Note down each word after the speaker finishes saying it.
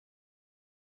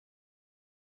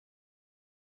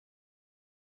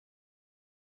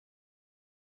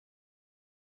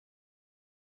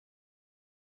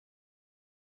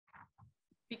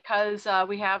because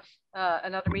we have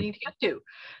another meeting to get to.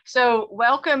 So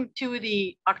welcome to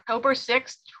the October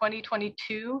 6th,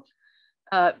 2022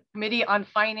 Committee on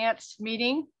Finance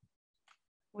meeting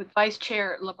with Vice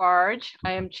Chair Labarge.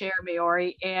 I am Chair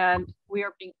Maori, and we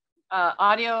are being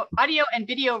audio and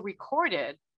video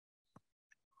recorded.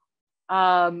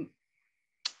 And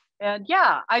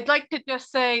yeah, I'd like to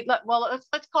just say,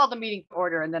 let's call the meeting to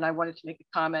order, and then I wanted to make a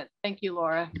comment. Thank you,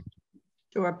 Laura.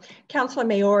 Sure. Councillor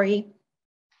Maori.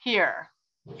 Here.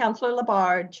 Councillor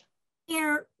Labarge.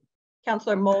 Here.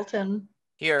 Councillor Moulton.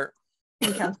 Here.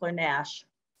 And Councillor Nash.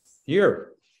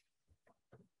 Here.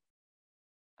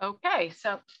 Okay,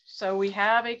 so we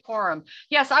have a quorum.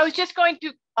 Yes, I was just going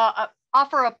to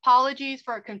offer apologies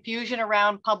for confusion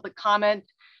around public comment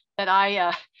that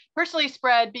I personally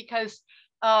spread, because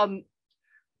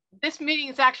this meeting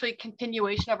is actually a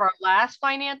continuation of our last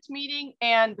finance meeting,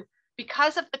 and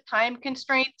because of the time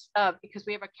constraints, because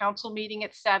we have a council meeting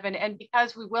at 7, and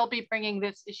because we will be bringing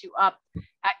this issue up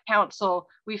at council,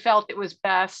 we felt it was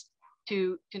best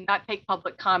to not take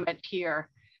public comment here.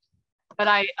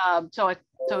 But so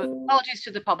apologies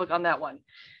to the public on that one.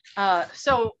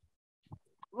 So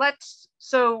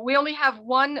we only have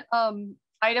one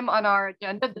item on our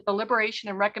agenda, the deliberation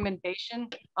and recommendation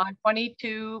on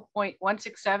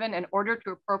 22.167, in order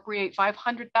to appropriate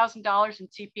 $500,000 in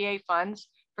CPA funds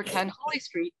for 10 Holly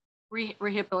Street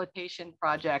rehabilitation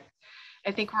project.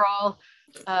 I think we're all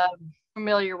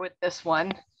familiar with this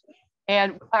one.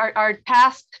 And our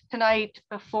task tonight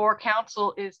before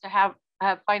council is to have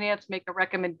finance make a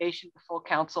recommendation to full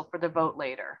council for the vote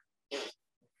later.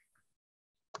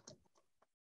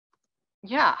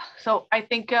 Yeah, so I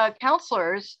think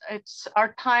councilors, it's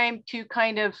our time to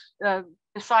kind of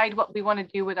decide what we want to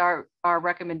do with our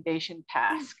recommendation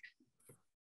task.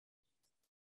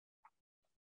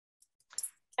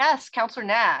 Yes, Councillor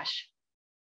Nash.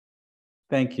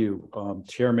 Thank you,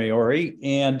 Chair Maori.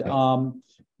 And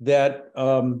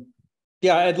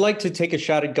yeah, I'd like to take a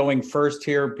shot at going first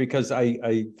here, because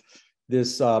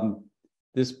this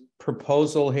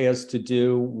proposal has to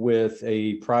do with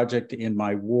a project in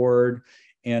my ward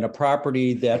and a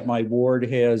property that my ward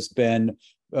has been,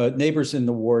 neighbors in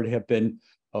the ward have been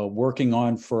working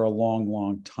on for a long,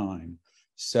 long time.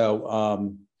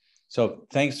 So, so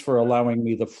thanks for allowing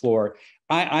me the floor.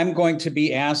 I'm going to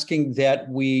be asking that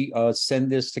we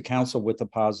send this to council with a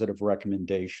positive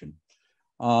recommendation.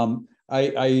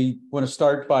 I want to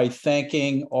start by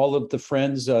thanking all of the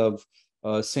friends of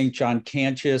St. John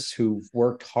Cantius who've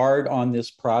worked hard on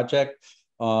this project,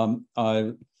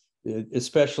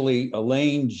 especially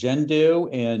Elaine Gendu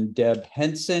and Deb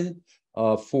Henson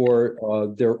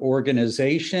for their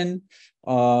organization.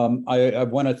 I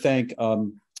want to thank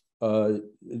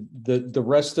the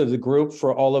rest of the group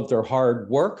for all of their hard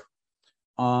work.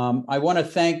 I want to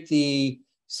thank the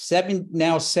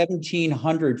now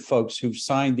 1,700 folks who've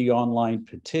signed the online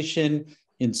petition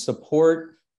in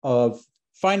support of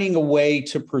finding a way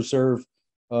to preserve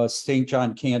St.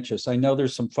 John Cantius. I know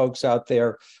there's some folks out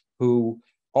there who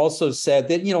also said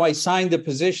that, you know, I signed the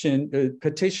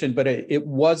petition, but it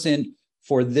wasn't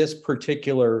for this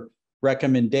particular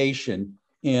recommendation.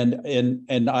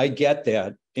 And I get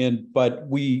that. But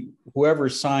whoever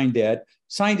signed it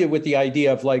with the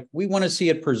idea of, like, we want to see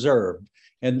it preserved.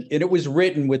 And it was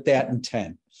written with that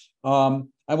intent.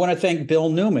 I want to thank Bill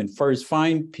Newman for his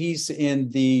fine piece in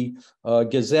the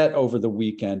Gazette over the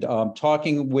weekend.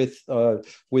 Talking with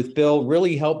Bill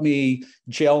really helped me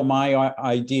gel my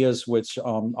ideas, which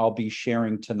I'll be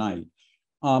sharing tonight.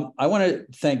 I want to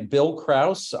thank Bill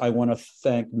Krause. I want to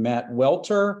thank Matt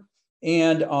Welter.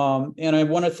 And I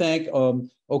want to thank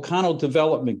O'Connell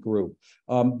Development Group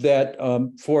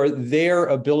for their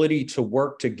ability to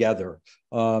work together.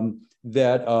 And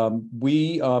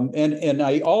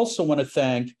I also want to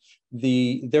thank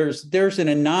there's an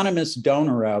anonymous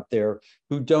donor out there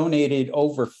who donated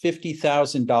over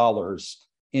 $50,000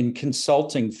 in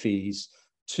consulting fees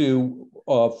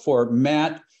for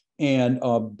Matt and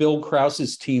Bill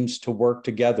Krause's teams to work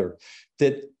together.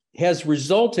 That has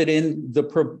resulted in the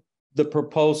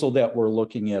proposal that we're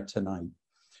looking at tonight.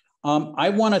 I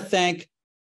want to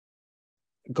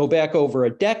go back over a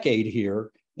decade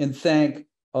here and thank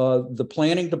the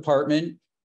planning department,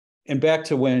 and back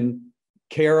to when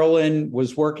Carolyn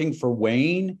was working for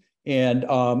Wayne, and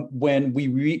when we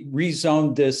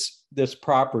rezoned this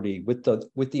property with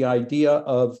the idea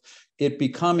of it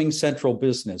becoming central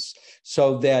business,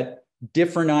 so that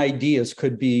different ideas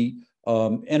could be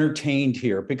entertained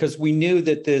here, because we knew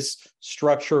that this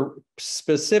structure,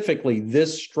 specifically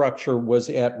this structure, was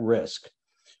at risk.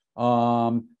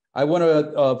 I want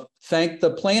to thank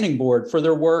the planning board for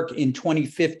their work in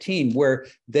 2015, where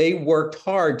they worked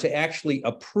hard to actually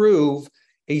approve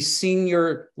a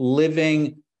senior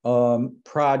living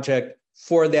project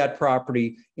for that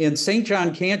property. In St.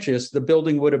 John Cantius, the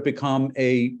building would have become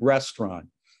a restaurant.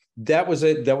 That was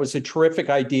a terrific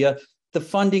idea. The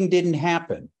funding didn't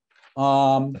happen.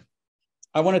 I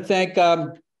want to thank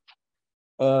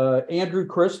Andrew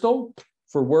Crystal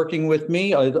for working with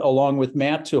me, along with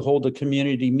Matt, to hold a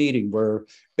community meeting where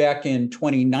back in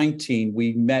 2019,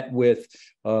 we met with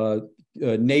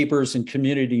neighbors and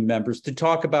community members to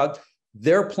talk about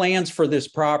their plans for this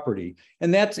property.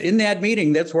 And that's in that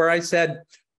meeting, that's where I said,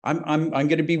 I'm going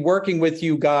to be working with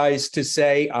you guys to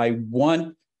say, I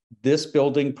want this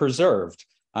building preserved.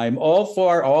 I'm all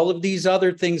for all of these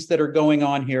other things that are going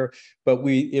on here, but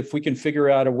if we can figure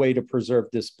out a way to preserve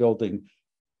this building,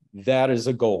 that is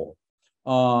a goal.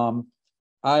 I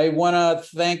want to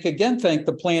thank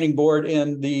the planning board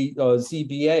and the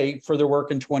ZBA for their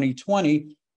work in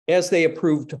 2020 as they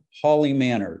approved Hawley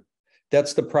Manor.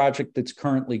 That's the project that's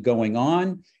currently going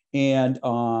on, and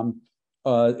I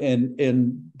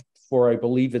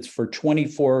believe it's for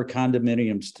 24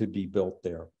 condominiums to be built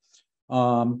there.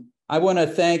 I want to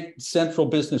thank Central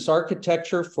Business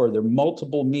Architecture for their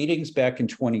multiple meetings back in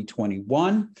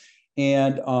 2021.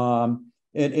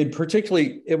 And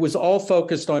particularly, it was all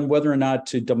focused on whether or not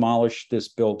to demolish this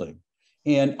building.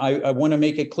 And I want to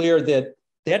make it clear that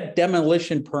that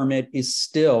demolition permit is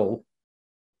still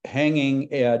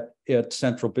hanging at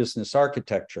Central Business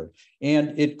Architecture.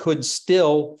 And it could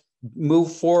still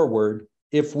move forward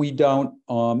if we don't,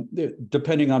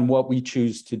 depending on what we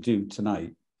choose to do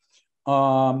tonight.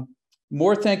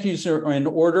 More thank yous are in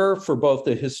order for both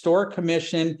the Historic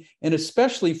Commission and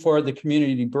especially for the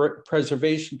Community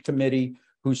Preservation Committee,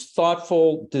 whose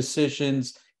thoughtful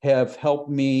decisions have helped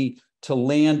me to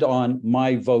land on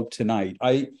my vote tonight.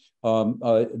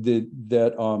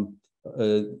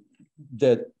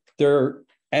 That their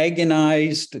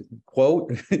agonized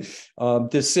quote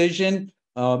decision,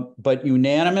 but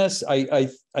unanimous. I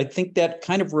think that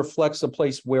kind of reflects a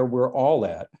place where we're all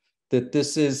at. That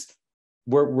this is.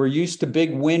 We're used to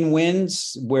big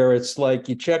win-wins where it's like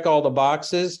you check all the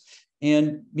boxes,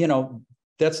 and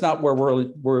that's not where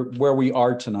we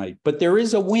are tonight. But there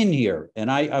is a win here, and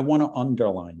I want to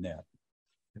underline that.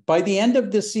 By the end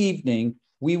of this evening,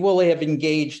 we will have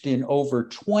engaged in over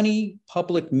 20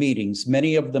 public meetings,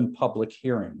 many of them public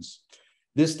hearings.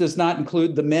 This does not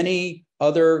include the many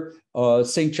other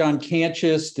St. John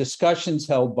Cantius discussions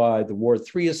held by the Ward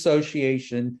 3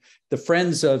 Association, the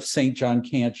Friends of St. John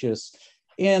Cantius,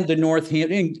 and the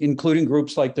Northampton, including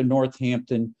groups like the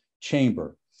Northampton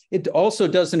Chamber. It also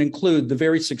doesn't include the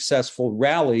very successful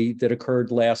rally that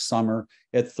occurred last summer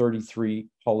at 33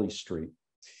 Hawley Street.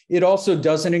 It also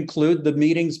doesn't include the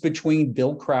meetings between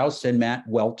Bill Krause and Matt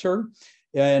Welter,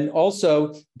 and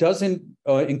also doesn't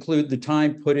include the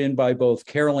time put in by both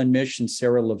Carolyn Mish and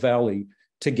Sarah Lavallee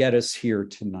to get us here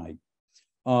tonight.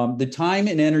 The time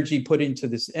and energy put into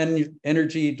this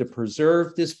energy to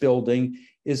preserve this building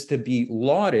is to be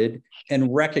lauded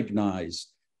and recognized.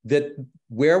 That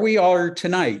where we are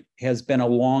tonight has been a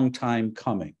long time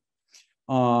coming.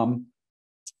 And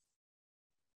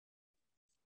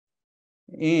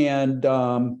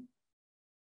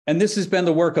this has been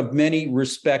the work of many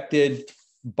respected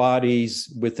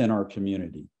bodies within our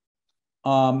community.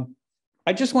 I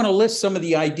just want to list some of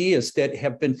the ideas that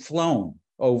have been flown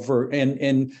over,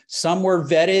 and some were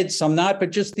vetted, some not, but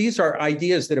just these are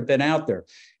ideas that have been out there.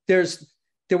 There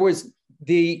was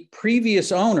the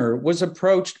previous owner was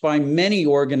approached by many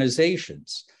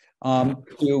organizations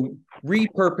to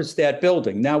repurpose that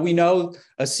building. Now we know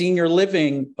a senior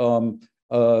living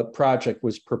project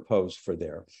was proposed for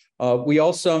there. We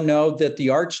also know that the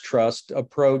Arts Trust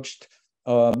approached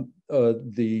the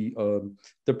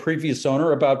previous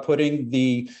owner about putting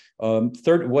the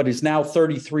what is now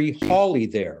 33 Hawley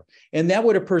there, and that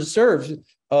would have preserved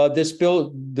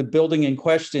the building in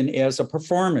question as a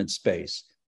performance space.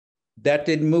 That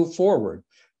didn't move forward.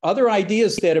 Other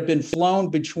ideas that have been flown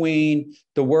between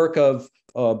the work of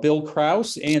Bill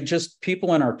Krause and just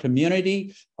people in our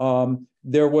community.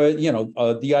 There was,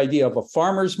 the idea of a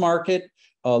farmer's market,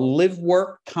 a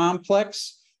live-work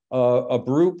complex, a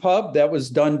brew pub that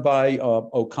was done by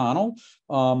O'Connell,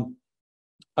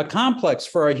 a complex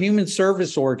for a human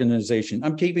service organization.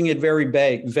 I'm keeping it very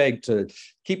vague to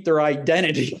keep their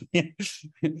identity.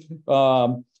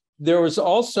 There was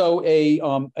also a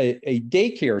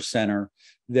daycare center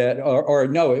that,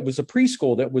 no, it was a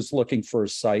preschool that was looking for a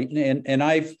site, and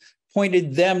I've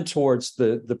pointed them towards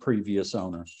the previous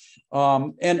owner.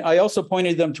 And I also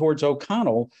pointed them towards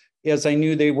O'Connell as I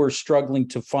knew they were struggling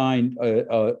to find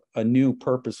a new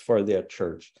purpose for that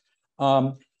church.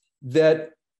 That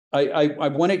I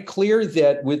want it clear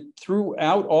that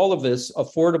throughout all of this,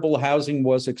 affordable housing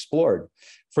was explored.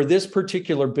 For this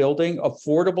particular building,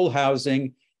 affordable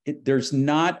housing, there's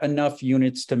not enough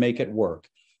units to make it work.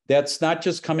 That's not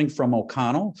just coming from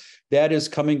O'Connell. That is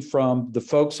coming from the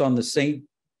folks on the St.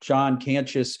 John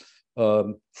Cantius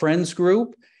Friends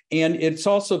Group. And it's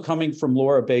also coming from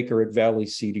Laura Baker at Valley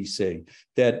CDC,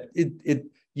 that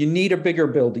you need a bigger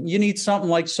building. You need something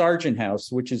like Sargent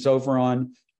House, which is over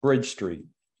on Bridge Street,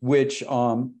 which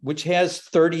has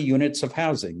 30 units of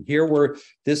housing. Here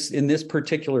in this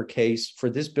particular case, for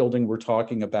this building, we're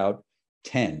talking about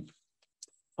 10.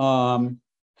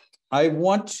 I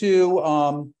want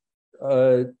to,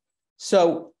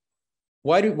 so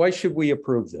why should we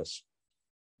approve this?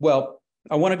 Well,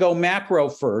 I want to go macro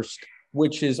first,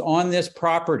 which is on this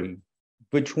property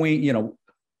between,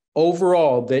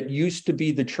 overall that used to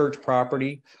be the church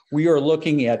property. We are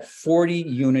looking at 40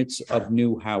 units of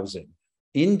new housing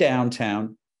in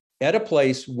downtown at a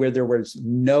place where there was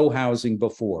no housing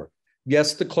before.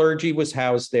 Yes, the clergy was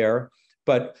housed there,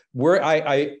 but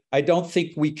I don't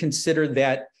think we consider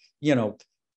that,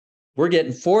 we're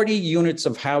getting 40 units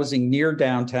of housing near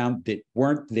downtown that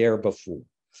weren't there before.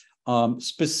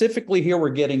 Specifically here, we're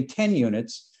getting 10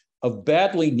 units of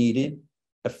badly needed,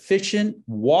 efficient,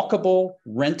 walkable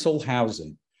rental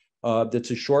housing.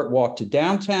 That's a short walk to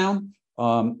downtown.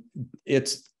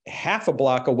 It's half a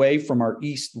block away from our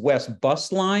east-west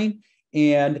bus line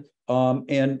and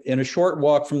a short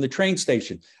walk from the train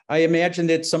station. I imagine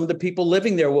that some of the people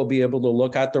living there will be able to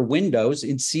look out their windows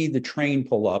and see the train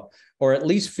pull up, or at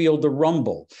least feel the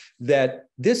rumble. That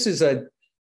this is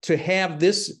to have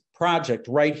this project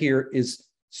right here is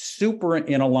super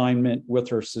in alignment with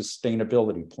her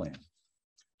sustainability plan.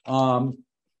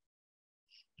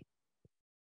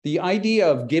 The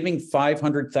idea of giving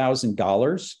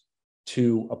 $500,000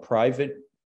 to a private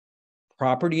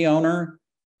property owner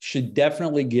should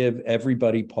definitely give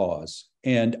everybody pause.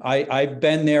 And I've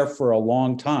been there for a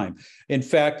long time. In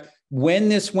fact, when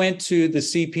this went to the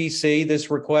CPC,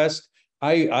 this request,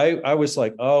 I was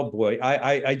like, oh boy,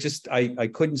 I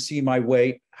couldn't see my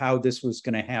way how this was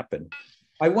going to happen.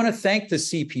 I want to thank the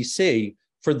CPC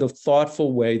for the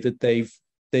thoughtful way that they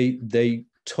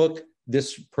took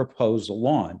this proposal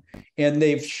on, and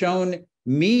they've shown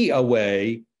me a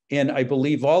way, and I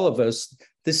believe all of us,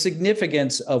 the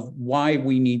significance of why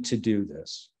we need to do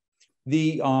this.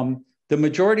 The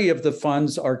majority of the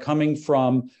funds are coming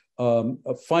from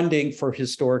funding for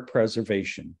historic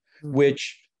preservation,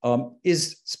 which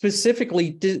is specifically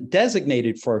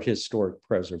designated for historic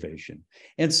preservation.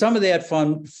 And some of that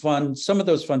some of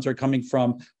those funds are coming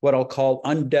from what I'll call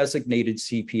undesignated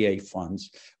CPA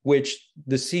funds, which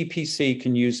the CPC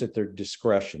can use at their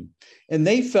discretion. And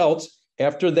they felt,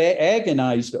 after they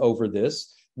agonized over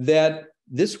this, that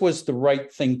this was the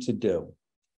right thing to do.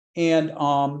 And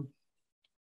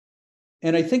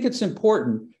I think it's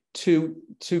important to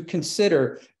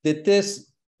consider that this,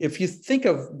 if you think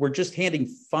of, we're just handing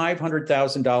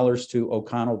 $500,000 to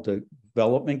O'Connell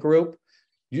Development Group,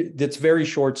 that's very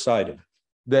short-sighted.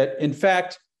 That, in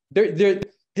fact,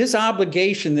 this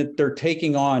obligation that they're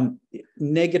taking on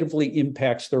negatively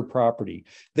impacts their property.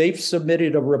 They've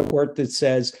submitted a report that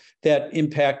says that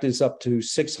impact is up to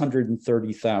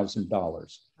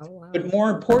 $630,000. Oh, wow. But more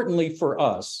importantly for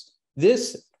us,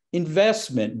 this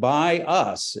investment by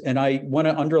us, and I want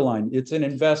to underline, it's an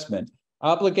investment,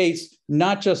 obligates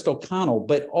not just O'Connell,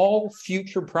 but all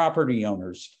future property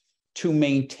owners to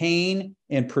maintain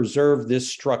and preserve this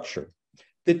structure.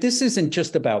 That this isn't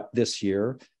just about this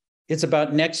year, it's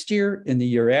about next year and the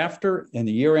year after and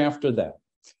the year after that.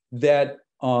 That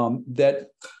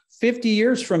 50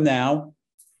 years from now,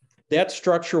 that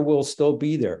structure will still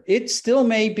be there. It still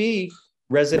may be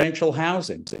residential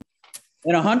housing.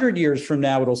 In 100 years from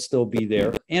now, it'll still be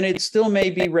there, and it still may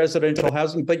be residential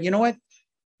housing, but you know what?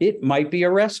 It might be a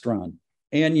restaurant.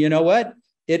 And you know what?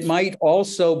 It might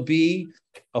also be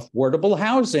affordable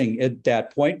housing at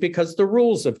that point because the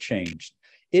rules have changed.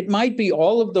 It might be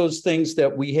all of those things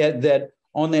that we had that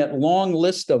on that long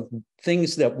list of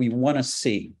things that we want to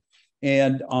see.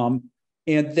 And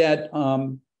that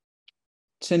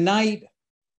tonight,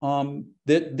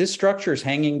 this structure is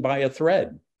hanging by a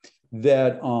thread.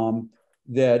 That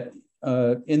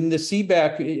in the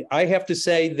CBAC, I have to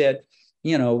say that,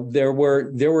 there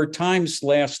were times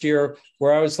last year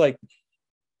where I was like,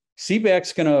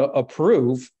 CBAC's going to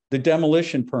approve the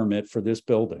demolition permit for this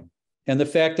building. And the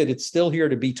fact that it's still here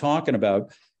to be talking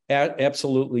about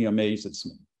absolutely amazes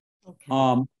me.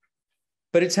 Okay.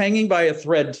 But it's hanging by a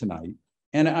thread tonight.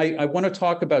 And I want to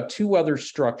talk about two other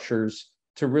structures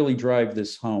to really drive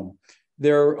this home.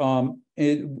 There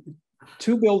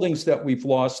two buildings that we've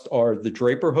lost are the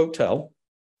Draper Hotel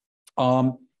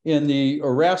in the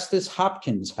Erastus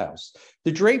Hopkins House.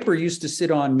 The Draper used to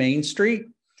sit on Main Street,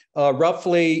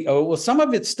 roughly, well, some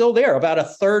of it's still there. About a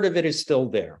third of it is still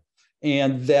there.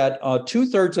 And that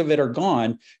 2/3 of it are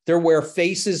gone. They're where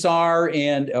Faces are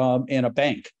and a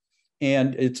bank.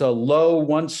 And it's a low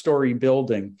one-story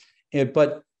building.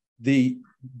 But the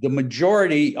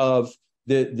majority of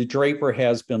the Draper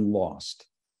has been lost.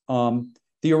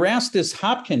 The Erastus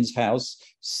Hopkins House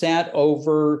sat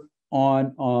over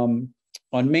on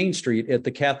Main Street at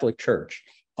the Catholic Church.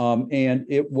 And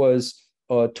it was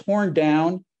torn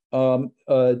down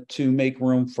to make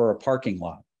room for a parking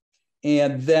lot.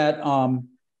 And that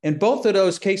in both of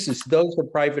those cases, those are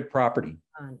private property.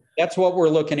 That's what we're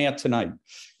looking at tonight.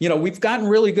 You know, we've gotten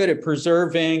really good at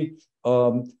preserving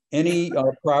any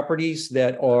properties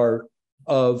that are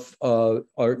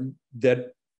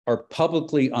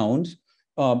publicly owned.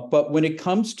 But when it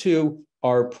comes to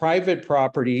our private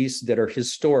properties that are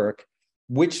historic,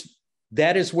 which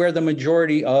that is where the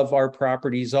majority of our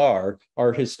properties are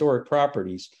historic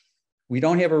properties, we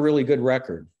don't have a really good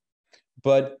record.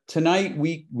 But tonight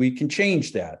we can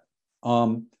change that.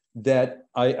 That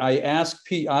I ask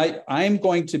Pete, I'm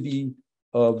going to be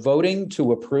voting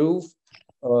to approve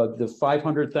the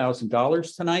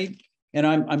 $500,000 tonight. And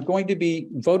I'm going to be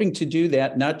voting to do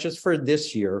that, not just for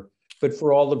this year, but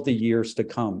for all of the years to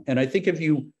come. And I think if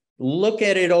you look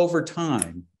at it over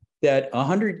time, that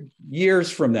 100 years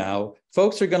from now,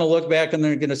 folks are going to look back and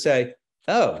they're going to say,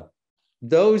 oh,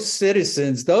 those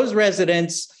citizens, those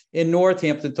residents in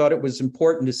Northampton thought it was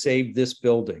important to save this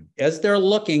building as they're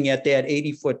looking at that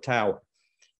 80-foot tower.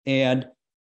 And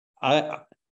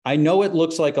I know it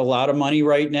looks like a lot of money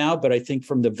right now, but I think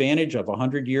from the vantage of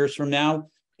 100 years from now,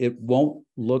 it won't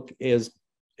look as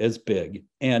big.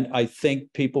 And I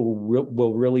think people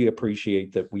will really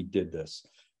appreciate that we did this.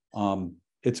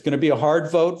 It's going to be a hard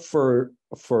vote for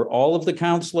all of the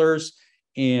counselors,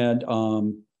 and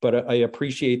but I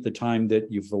appreciate the time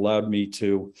that you've allowed me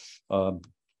to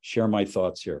share my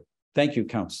thoughts here. Thank you,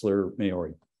 Councilor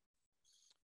Maori.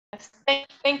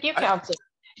 Thank you, Councilor.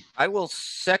 I will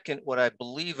second what I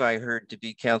believe I heard to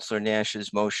be Councilor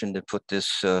Nash's motion to put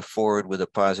this forward with a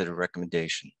positive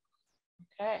recommendation.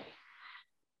 Okay.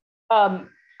 I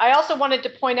also wanted to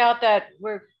point out that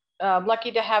we're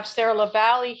lucky to have Sarah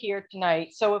LaValle here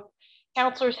tonight. So if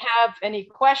councilors have any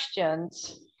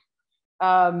questions,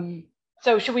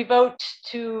 so should we vote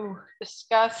to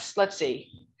discuss? Let's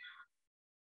see.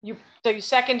 So you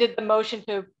seconded the motion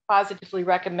to positively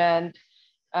recommend.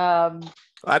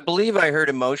 I believe I heard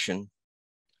a motion.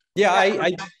 Yeah,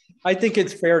 I think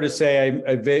it's fair to say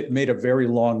I made a very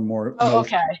long motion.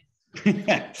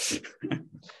 Okay.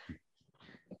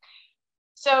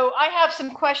 So I have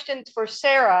some questions for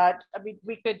Sarah. I mean,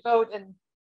 we could vote and.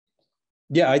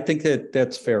 Yeah, I think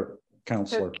that's fair,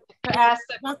 Councilor.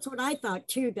 That's what I thought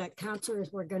too, that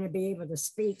councilors were going to be able to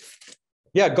speak.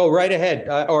 Yeah, go right ahead.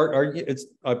 Or it's.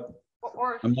 I'm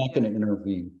not going to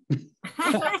intervene.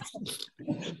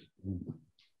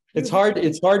 It's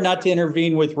hard not to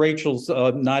intervene with Rachel's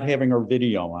not having her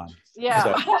video on. Yeah.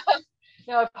 So.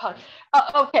 No,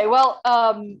 okay. Well,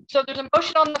 so there's a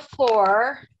motion on the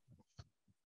floor.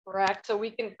 Correct. So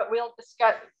we'll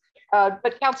discuss.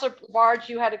 But Councilor Labarge,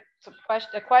 you had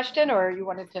a question, or you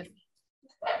wanted to?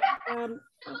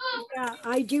 Yeah,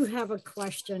 I do have a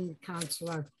question,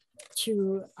 Councilor,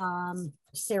 to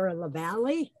Sarah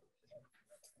LaValle.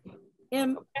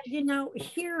 And you know,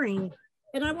 hearing,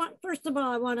 and first of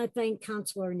all, I want to thank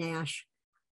Councilor Nash.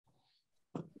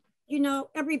 You know,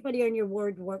 everybody on your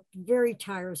ward worked very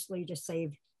tirelessly to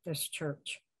save this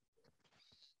church.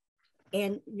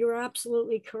 And you're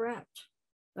absolutely correct.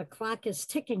 The clock is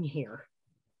ticking here.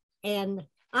 And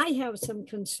I have some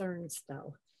concerns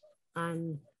though,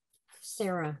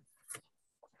 Sarah.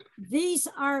 These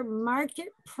are market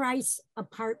price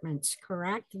apartments,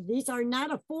 correct? These are not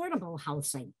affordable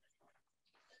housing,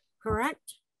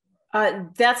 correct?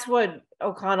 That's what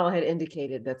O'Connell had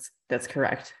indicated. That's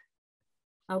correct.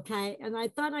 Okay, and I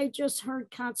thought I just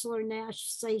heard Councilor Nash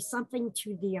say something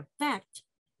to the effect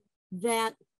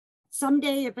that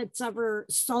someday if it's ever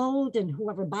sold and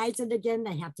whoever buys it again,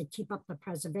 they have to keep up the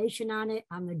preservation on it,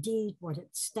 on the deed, what it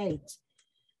states.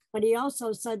 But he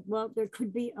also said, well, there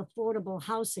could be affordable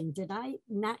housing. Did I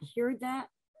not hear that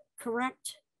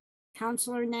correct,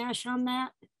 Councilor Nash, on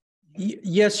that?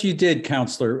 Yes, you did,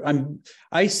 Counselor.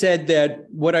 I said that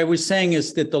what I was saying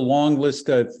is that the long list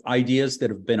of ideas that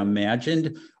have been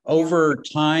imagined over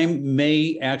time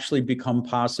may actually become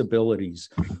possibilities,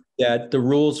 that the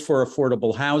rules for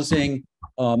affordable housing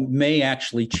may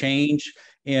actually change,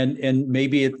 and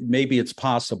maybe it's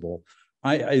possible.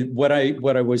 What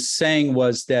I was saying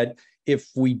was that if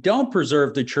we don't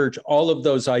preserve the church, all of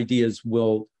those ideas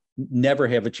will never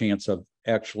have a chance of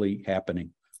actually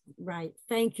happening. Right.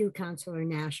 Thank you, Councilor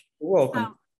Nash. You're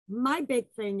welcome. My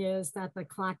big thing is that the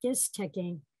clock is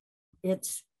ticking.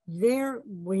 It's there.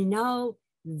 We know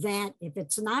that if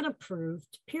it's not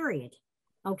approved, period.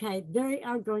 Okay, they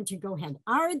are going to go ahead.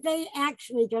 Are they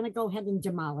actually going to go ahead and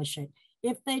demolish it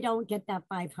if they don't get that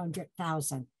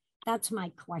 500,000? That's my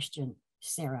question,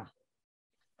 Sarah.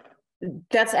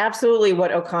 That's absolutely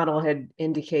what O'Connell had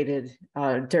indicated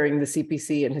during the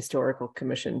CPC and Historical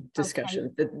Commission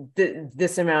discussion. Okay.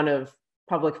 This amount of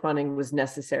public funding was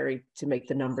necessary to make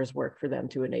the numbers work for them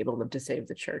to enable them to save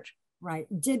the church. Right.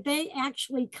 Did they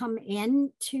actually come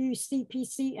in to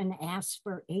CPC and ask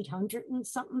for 800 and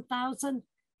something thousand?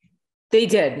 They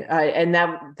did, and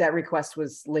that request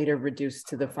was later reduced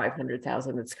to the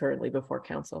 500,000 that's currently before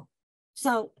council.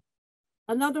 So,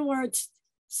 in other words,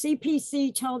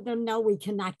 CPC told them, no, we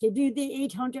cannot give you the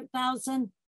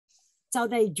 800,000. So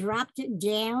they dropped it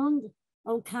down.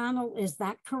 O'Connell, is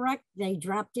that correct? They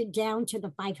dropped it down to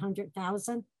the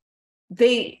 500,000.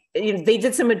 They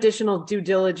did some additional due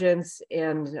diligence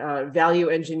and value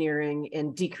engineering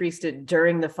and decreased it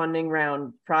during the funding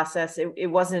round process. It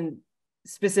wasn't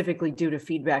specifically due to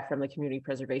feedback from the Community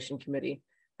Preservation Committee,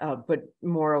 but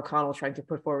more O'Connell trying to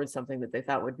put forward something that they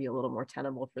thought would be a little more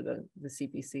tenable for the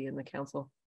CPC and the council.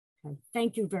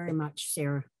 Thank you very much,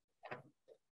 Sarah.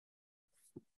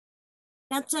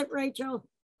 That's it, Rachel.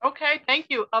 Okay, thank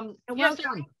you. Yes,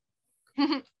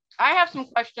 I have some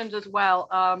questions as well.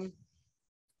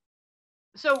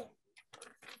 So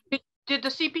did the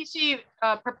CPC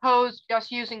propose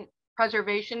just using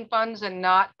preservation funds and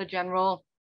not the general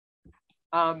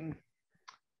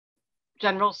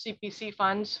CPC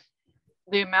funds?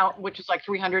 The amount, which is like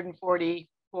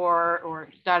 344 or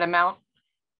that amount?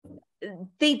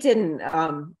 They didn't.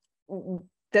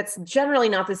 That's generally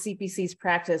not the CPC's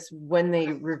practice when they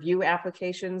review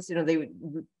applications. You know,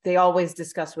 they always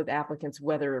discuss with applicants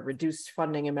whether a reduced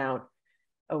funding amount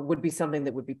would be something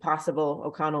that would be possible.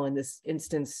 O'Connell in this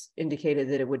instance indicated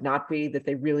that it would not be, that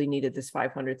they really needed this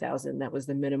 500,000. That was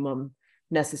the minimum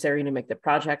necessary to make the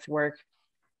project work.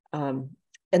 And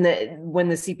that when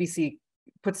the CPC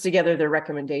puts together their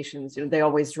recommendations, you know, they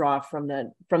always draw from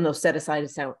those set aside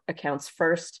accounts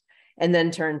first, and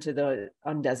then turn to the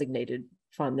undesignated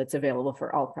fund that's available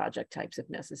for all project types if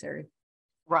necessary.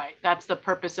 Right, that's the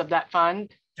purpose of that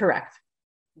fund? Correct.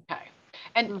 Okay,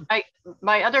 and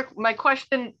my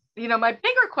question, you know, my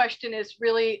bigger question is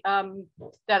really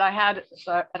that I had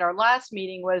at our last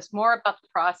meeting was more about the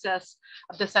process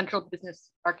of the Central Business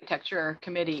Architecture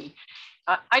Committee.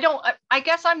 I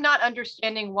guess I'm not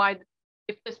understanding why,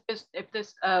 if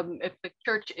the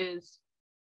church is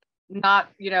not,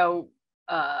 you know,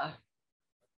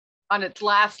 on its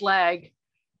last leg,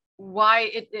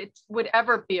 why it would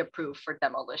ever be approved for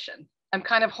demolition. I'm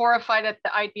kind of horrified at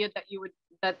the idea that you would,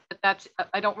 that's,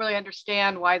 I don't really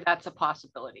understand why that's a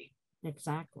possibility.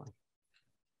 Exactly.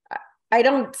 I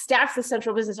don't staff the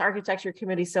Central Business Architecture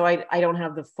Committee, so I don't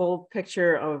have the full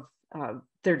picture of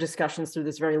their discussions through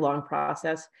this very long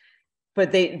process,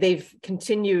 but they've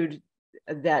continued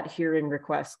that hearing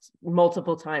request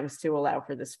multiple times to allow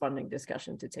for this funding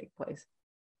discussion to take place.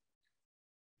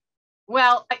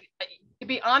 Well, to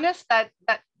be honest, that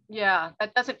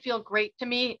doesn't feel great to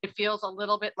me. It feels a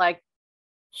little bit like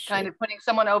kind of putting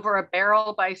someone over a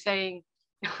barrel by saying,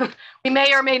 we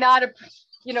may or may not,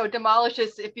 you know, demolish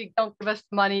this if you don't give us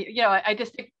money. You know, I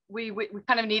just think we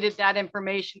kind of needed that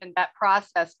information and that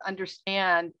process to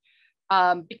understand,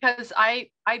 because I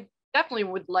definitely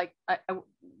would like, I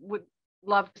would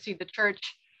love to see the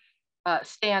church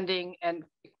standing and,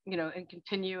 you know, and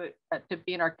continue to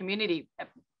be in our community.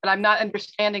 But I'm not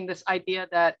understanding this idea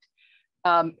that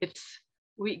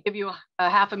we give you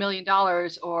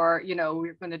 $500,000 or, you know,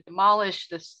 we're going to demolish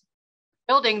this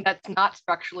building that's not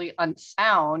structurally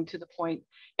unsound to the point.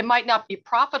 It might not be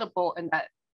profitable in that,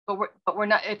 but we're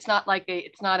not, it's not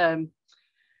a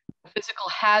physical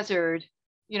hazard.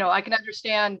 You know, I can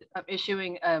understand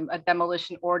issuing a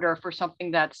demolition order for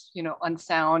something that's, you know,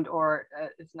 unsound or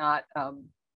is not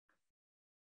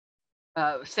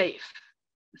safe.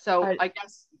 So I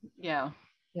guess, yeah.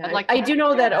 I do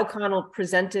know that O'Connell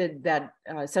presented that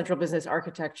Central Business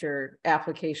Architecture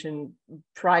application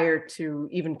prior to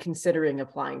even considering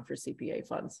applying for CPA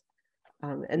funds.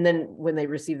 And then when they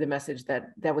received the message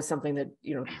that that was something that,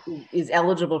 you know, is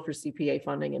eligible for CPA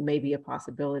funding and may be a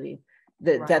possibility,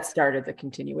 that started the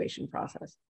continuation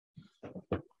process.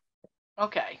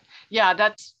 Okay, yeah,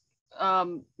 that's,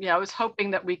 yeah, I was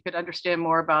hoping that we could understand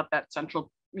more about that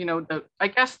central, you know, I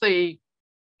guess the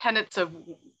tenets of,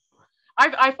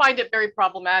 I find it very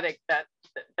problematic that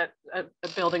a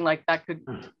building like that could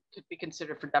be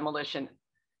considered for demolition.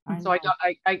 So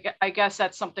I guess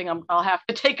that's something I'll have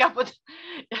to take up with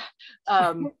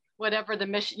whatever the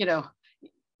mission, you know,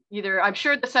 either I'm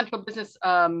sure the Central Business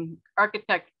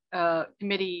Architect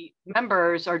Committee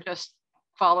members are just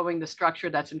following the structure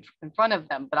that's in front of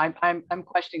them, but I'm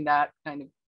questioning that kind of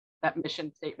that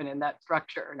mission statement and that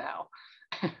structure now.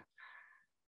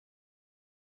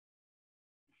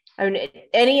 I mean,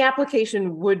 any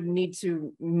application would need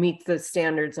to meet the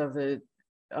standards of the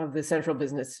Central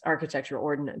Business Architecture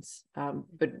Ordinance,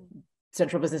 but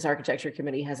Central Business Architecture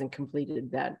Committee hasn't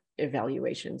completed that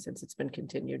evaluation since it's been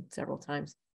continued several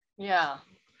times. Yeah,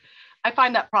 I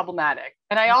find that problematic.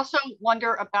 And I also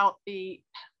wonder about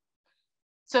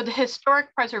so the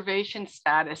historic preservation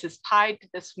status is tied to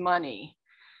this money,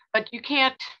 but you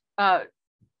can't, the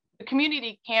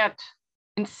community can't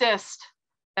insist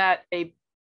that a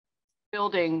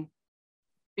building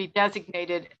be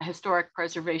designated a historic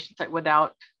preservation site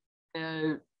without,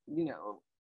 you know,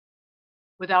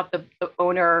 without the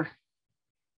owner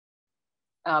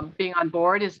being on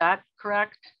board. Is that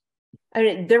correct? I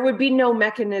mean, there would be no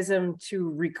mechanism to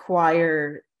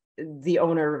require the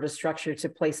owner of a structure to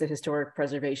place a historic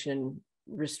preservation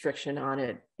restriction on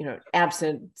it, you know,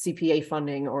 absent CPA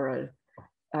funding or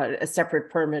a separate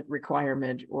permit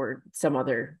requirement or some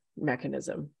other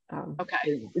mechanism.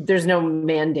 Okay. There's no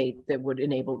mandate that would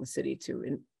enable the city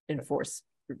to enforce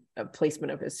a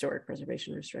placement of historic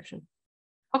preservation restriction.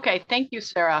 Okay, thank you,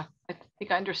 Sarah. I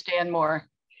think I understand more.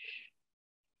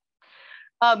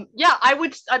 Yeah, I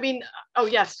mean, oh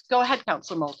yes, go ahead,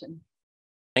 Councilor Moulton.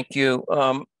 Thank you.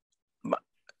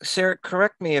 Sarah,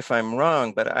 correct me if I'm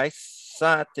wrong, but I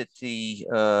thought that the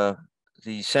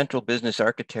Central Business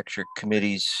Architecture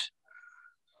Committee's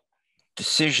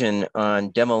decision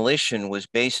on demolition was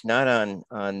based not on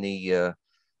the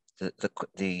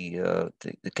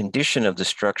condition of the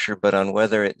structure, but on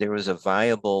whether there was a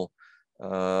viable,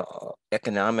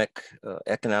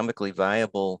 economically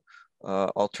viable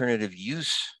alternative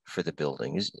use for the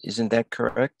building. Isn't that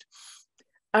correct?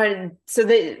 So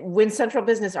when Central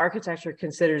Business Architecture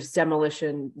considers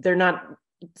demolition, they're not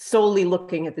solely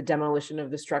looking at the demolition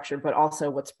of the structure, but also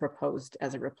what's proposed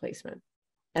as a replacement.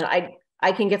 And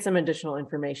I can get some additional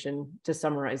information to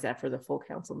summarize that for the full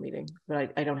council meeting,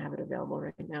 but I don't have it available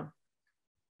right now.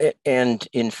 And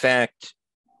in fact,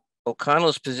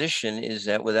 O'Connell's position is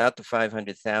that without the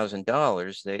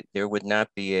 $500,000, there would not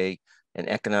be an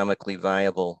economically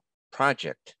viable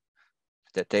project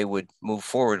that they would move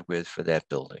forward with for that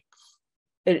building.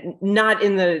 Not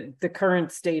in the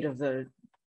current state of the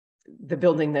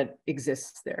building that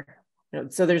exists there. You know,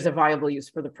 so there's a viable use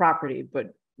for the property,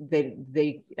 but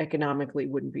they economically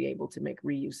wouldn't be able to make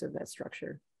reuse of that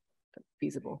structure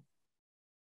feasible.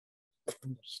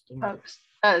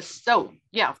 So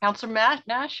yeah, Councilor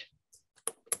Nash.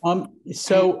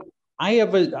 So I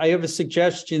have a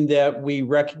suggestion that we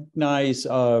recognize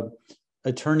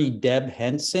Attorney Deb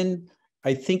Henson.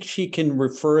 I think she can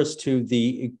refer us to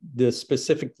the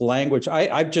specific language.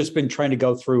 I've just been trying to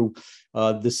go through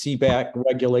the CBAC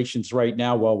regulations right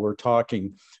now while we're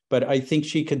talking, but I think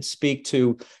she could speak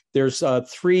to, there's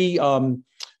 3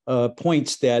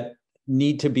 points that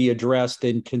need to be addressed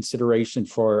in consideration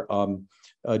for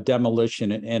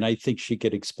demolition, and I think she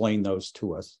could explain those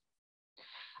to us.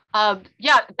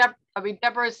 Yeah, I mean,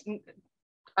 Deborah's,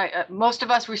 most of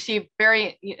us received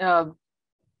very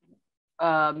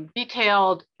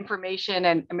detailed information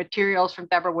and materials from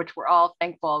Deborah, which we're all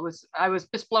thankful. I was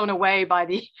just blown away by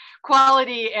the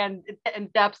quality and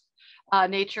depth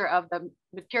nature of the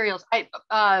materials.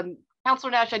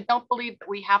 Councilor Nash, I don't believe that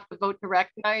we have to vote to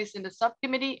recognize in the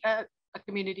subcommittee a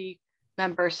community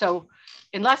member. So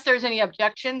unless there's any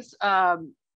objections, Deborah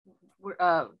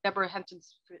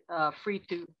Henson's free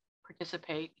to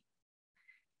participate.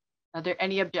 Are there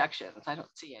any objections? I don't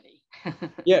see any.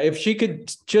 Yeah, if she could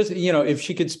just, if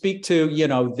she could speak to,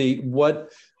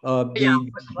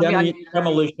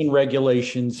 demolition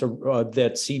regulations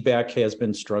that CBAC has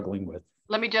been struggling with.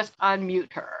 Let me just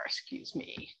unmute her, excuse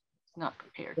me. Not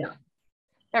prepared. Yeah.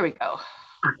 There we go.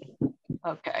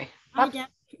 Okay.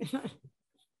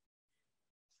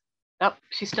 Oh,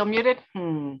 she's still muted?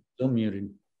 Still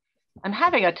muted. I'm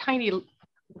having a tiny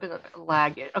bit of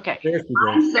lag. Okay. There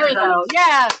we go.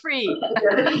 Yeah, free.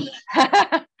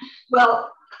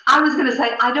 Well, I was going to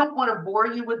say, I don't want to bore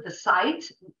you with the site.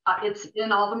 It's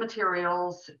in all the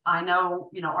materials. I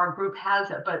know, our group has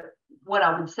it, but what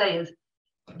I would say is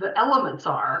the elements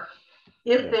are,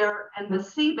 if there, and the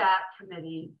CBAT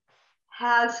committee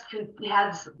has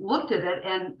looked at it,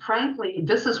 and frankly,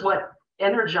 this is what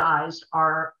energized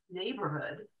our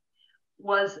neighborhood,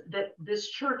 was that this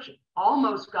church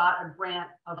almost got a grant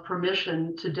of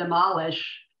permission to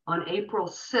demolish on April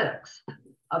 6th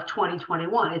of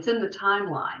 2021. It's in the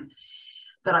timeline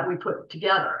that we put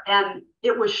together. And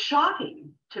it was shocking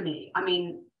to me. I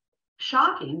mean,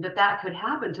 shocking that could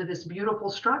happen to this beautiful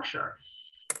structure.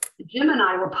 Jim and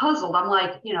I were puzzled. I'm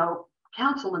like,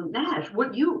 Councilman Nash,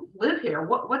 you live here,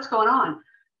 what's going on?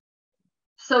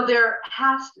 So there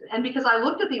has to, and because I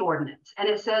looked at the ordinance and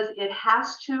it says it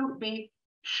has to be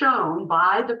shown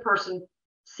by the person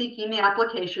seeking the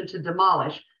application to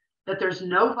demolish that there's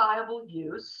no viable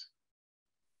use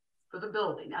for the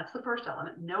building. That's the first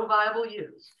element, no viable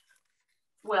use.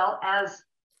 Well, as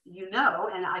you know,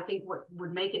 and I think what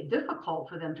would make it difficult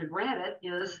for them to grant it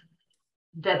is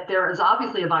that there is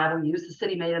obviously a viable use. The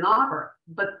city made an offer,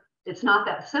 but it's not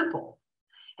that simple.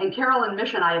 And Carol and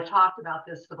Mission, I have talked about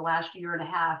this for the last year and a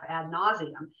half ad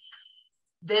nauseum.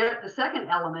 The second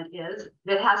element is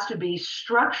that it has to be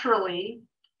structurally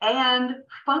and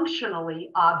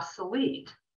functionally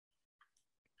obsolete.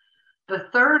 The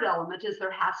third element is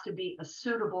there has to be a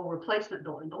suitable replacement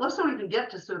building. But let's not even get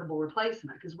to suitable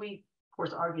replacement, because we, of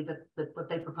course, argued that what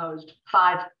they proposed,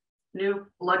 5 new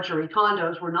luxury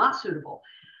condos, were not suitable.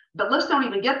 But let's don't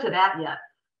even get to that yet.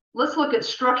 Let's look at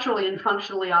structurally and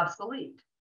functionally obsolete.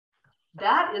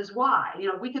 That is why,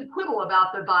 we could quibble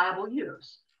about the viable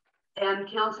use. And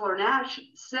Councilor Nash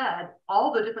said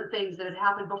all the different things that had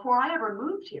happened before I ever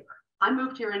moved here. I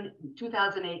moved here in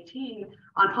 2018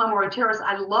 on Pomeroy Terrace.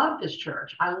 I love this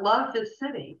church. I love this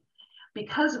city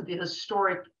because of the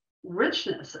historic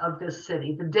richness of this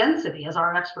city, the density, as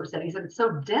our expert said. He said it's so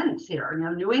dense here.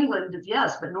 New England is,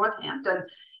 yes, but Northampton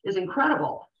is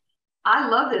incredible. I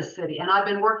love this city, and I've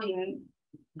been working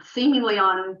seemingly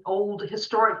on old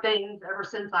historic things ever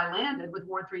since I landed with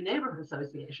Ward 3 Neighborhood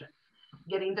Association,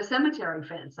 getting the cemetery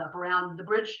fence up around the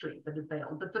Bridge Street that had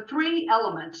failed. But the 3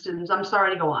 elements, students, I'm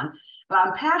sorry to go on, but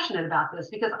I'm passionate about this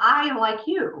because I am like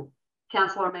you,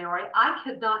 Councilor Maori. I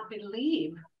could not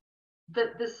believe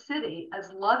that this city,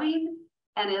 as loving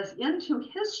and as into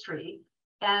history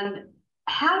and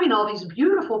having all these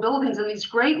beautiful buildings and these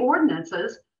great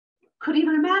ordinances, could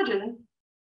even imagine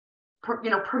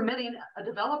permitting a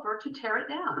developer to tear it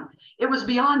down. It was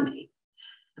beyond me.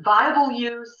 Viable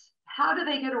use, how do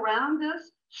they get around this?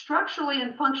 Structurally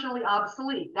and functionally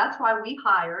obsolete. That's why we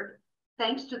hired,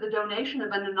 thanks to the donation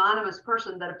of an anonymous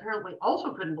person that apparently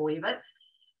also couldn't believe it,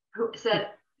 who said,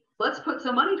 let's put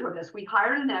some money toward this. We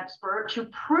hired an expert to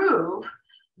prove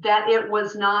that it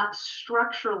was not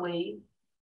structurally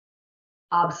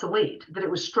obsolete, that it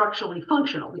was structurally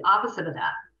functional, the opposite of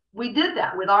that. We did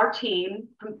that with our team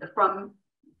from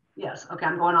yes, okay,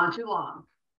 I'm going on too long.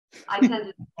 I tend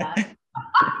to do that.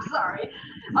 I'm sorry.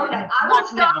 Okay, I will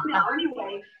stop now.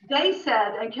 Anyway, they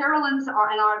said, and Carolyn's and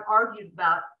I argued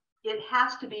about, it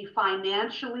has to be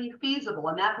financially feasible.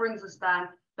 And that brings us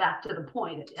back to the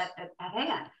point at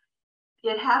hand.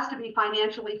 It has to be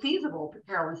financially feasible,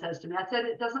 Carolyn says to me. I said,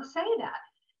 it doesn't say that.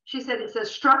 She said, it says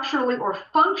structurally or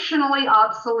functionally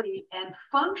obsolete, and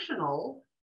functional,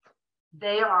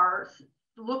 they are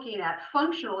looking at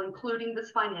functional, including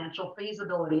this financial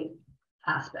feasibility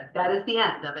aspect. That is the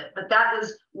end of it. But that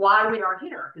is why we are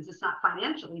here, because it's not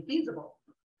financially feasible.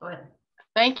 Go ahead.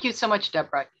 Thank you so much,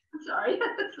 Deborah. Sorry.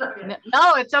 Sorry.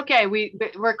 No, it's okay.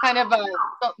 We're kind of a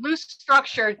loose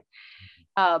structured.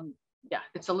 Yeah,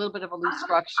 it's a little bit of a loose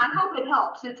structure. I hope it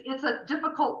helps. It's a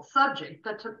difficult subject,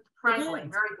 but frankly,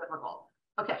 very difficult.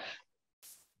 Okay.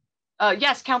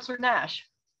 Yes, Councilor Nash.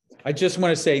 I just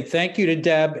want to say thank you to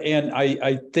Deb, and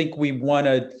I think we want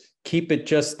to keep it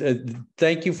just,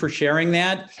 thank you for sharing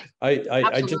that.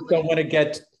 I just don't want to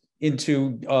get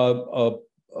into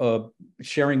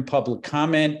sharing public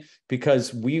comment,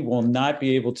 because we will not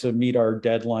be able to meet our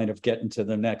deadline of getting to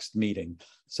the next meeting.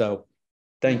 So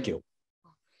thank you.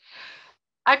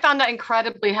 I found that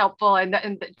incredibly helpful, and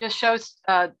it just shows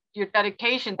your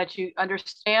dedication that you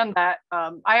understand that.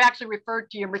 I actually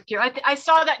referred to your material. I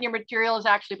saw that in your materials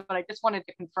actually, but I just wanted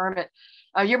to confirm it.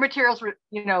 Your materials were,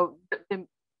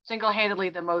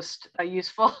 single-handedly the most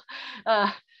useful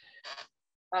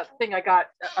thing I got,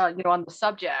 on the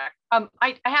subject.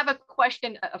 I have a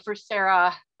question for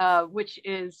Sarah, which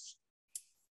is,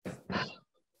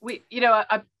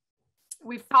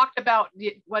 we've talked about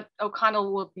what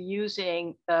O'Connell will be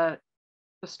using the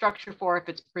structure for if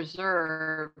it's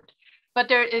preserved. But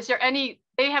is there any,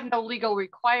 they have no legal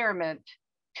requirement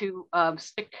to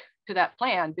stick to that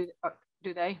plan,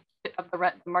 do they, of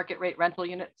the market rate rental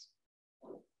units?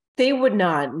 They would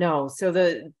not, no.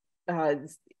 So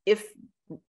if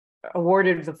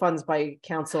awarded the funds by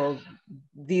council,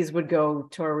 these would go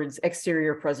towards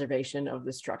exterior preservation of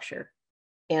the structure.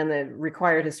 And the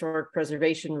required historic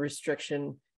preservation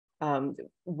restriction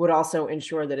would also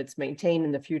ensure that it's maintained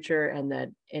in the future and that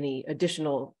any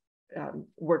additional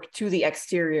work to the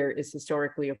exterior is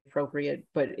historically appropriate,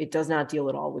 but it does not deal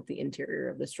at all with the interior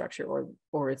of the structure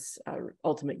or its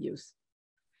ultimate use.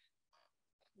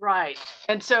 Right.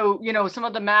 And so, you know, some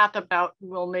of the math about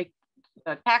will make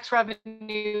the tax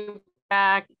revenue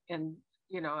back, and,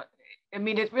 you know, I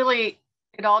mean, it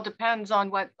all depends on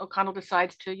what O'Connell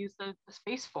decides to use the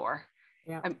space for.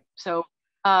 Yeah.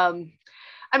 I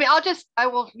mean,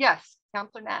 yes,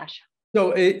 Councilor Nash.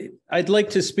 So I'd like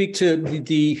to speak to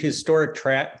the historic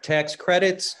tax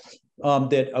credits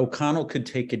that O'Connell could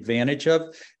take advantage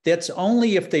of. That's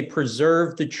only if they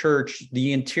preserve the church,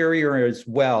 the interior as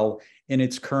well, in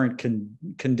its current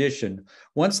condition.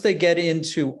 Once they get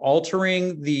into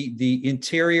altering the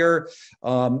interior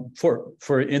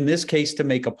for in this case to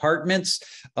make apartments,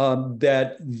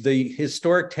 that the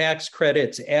historic tax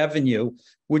credits avenue,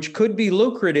 which could be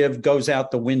lucrative, goes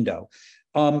out the window.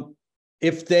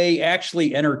 If they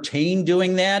actually entertain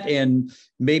doing that and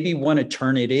maybe want to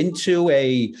turn it into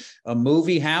a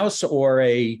movie house or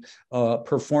a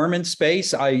performance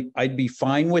space, I'd be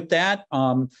fine with that.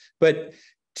 But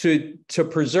to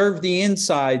preserve the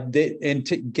inside,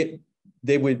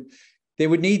 they would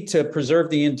need to preserve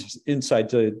the inside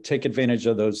to take advantage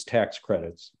of those tax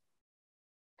credits.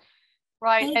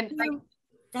 Right.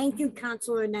 Thank you,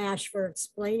 Councilor Nash, for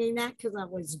explaining that, because I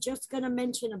was just going to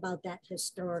mention about that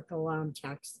historical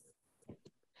tax.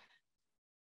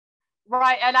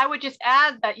 Right, and I would just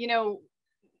add that, you know,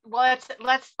 well,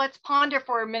 let's ponder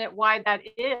for a minute why that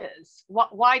is.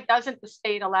 Why doesn't the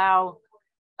state allow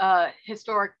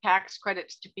historic tax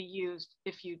credits to be used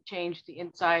if you change the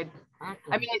inside? I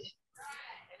mean,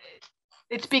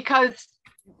 it's because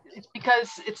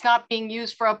it's not being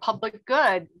used for a public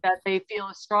good that they feel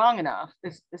is strong enough.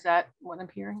 Is that what I'm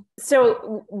hearing?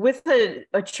 So with a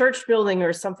church building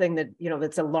or something that, you know,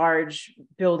 that's a large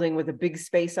building with a big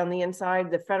space on the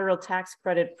inside, the federal tax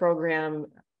credit program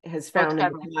has found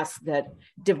in the past that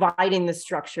dividing the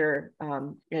structure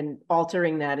and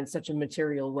altering that in such a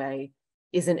material way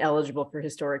isn't eligible for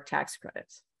historic tax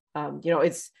credits. You know,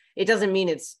 it doesn't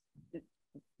mean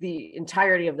the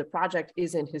entirety of the project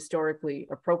isn't historically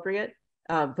appropriate,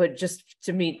 but just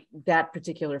to meet that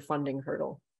particular funding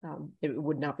hurdle, it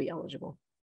would not be eligible.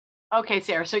 Okay,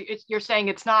 Sarah. So you're saying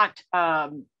it's not,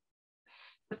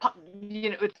 you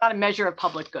know, it's not a measure of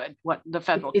public good. What the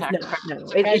federal tax credit?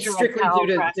 No, it's strictly due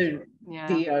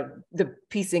to the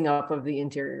piecing up of the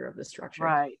interior of the structure.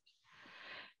 Right.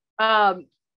 I'm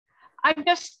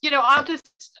just, you know, I'll just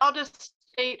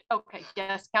state. Okay.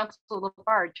 Yes, Councilor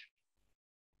Labarge.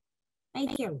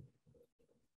 Thank you.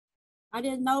 I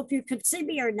didn't know if you could see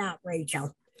me or not,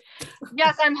 Rachel.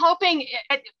 Yes, I'm hoping,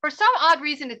 for some odd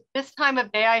reason, at this time of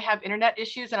day, I have internet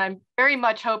issues, and I'm very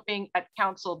much hoping at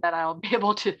council that I'll be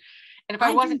able to, and if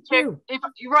I wasn't,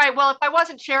 right, well, if I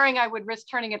wasn't sharing, I would risk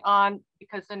turning it on,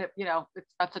 because then, you know,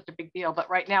 it's not such a big deal, but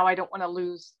right now I don't want to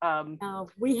lose.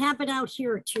 We have it out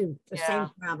here too, the same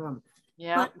problem.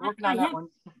 Yeah, but working on that one.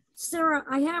 Sarah,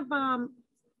 I have,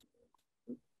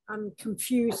 I'm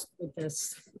confused with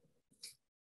this.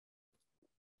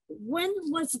 What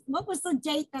was the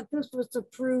date that this was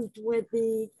approved with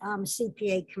the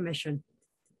CPA Commission?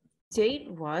 Date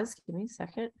was, give me a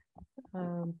second.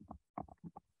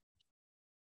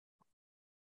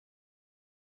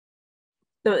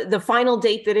 The final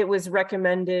date that it was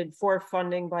recommended for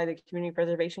funding by the Community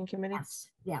Preservation Committee?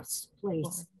 Yes,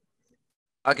 please.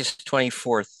 August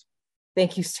 24th.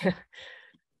 Thank you, Sarah.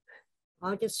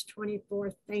 August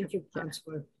 24th. Thank you,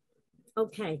 Councilor.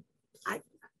 Okay.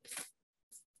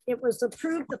 It was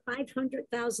approved the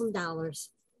 $500,000.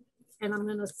 And I'm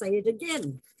going to say it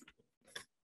again.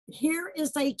 Here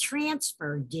is a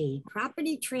transfer deed,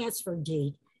 property transfer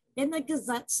deed in the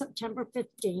Gazette, September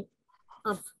 15th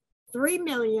of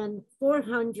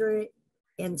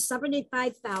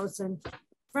 $3,475,000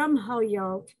 from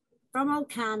Holyoke, from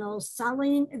O'Connell,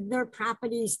 selling their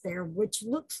properties there, which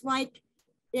looks like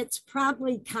it's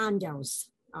probably condos,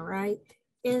 all right?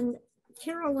 And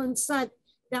Carolyn said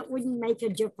that wouldn't make a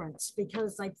difference,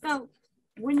 because I felt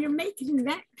when you're making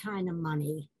that kind of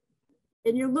money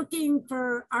and you're looking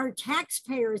for our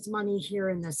taxpayers' money here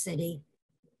in the city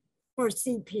for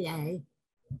CPA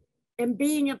and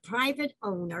being a private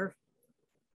owner,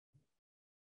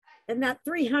 And that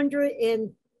 300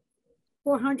 and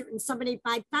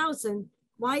 475,000,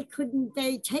 why couldn't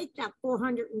they take that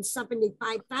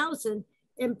 475,000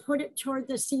 and put it toward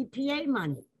the CPA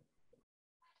money?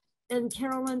 And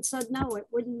Carolyn said, no, it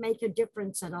wouldn't make a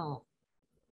difference at all.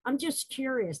 I'm just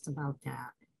curious about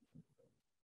that.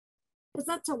 Because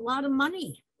that's a lot of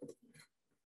money.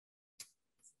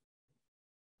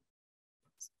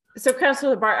 So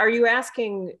Councilor Bar, are you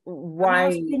asking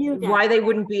why they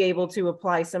wouldn't be able to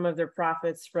apply some of their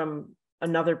profits from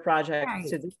another project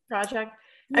to this project?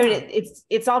 Yeah. I mean,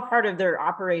 it's all part of their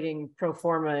operating pro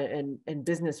forma and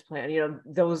business plan. You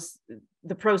know,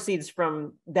 the proceeds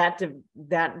from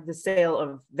the sale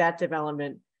of that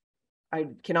development, I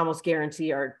can almost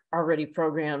guarantee are already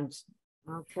programmed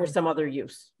for some other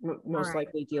use, most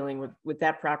likely dealing with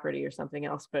that property or something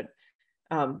else. But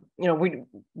you know, we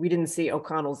didn't see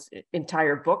O'Connell's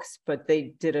entire books, but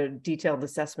they did a detailed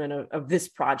assessment of this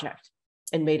project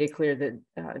and made it clear that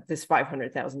this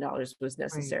 $500,000 was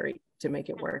necessary to make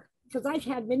it work. Because I've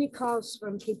had many calls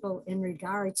from people in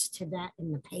regards to that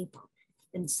in the paper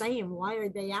and saying, why are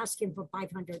they asking for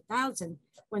 500,000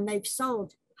 when they've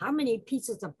sold how many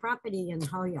pieces of property in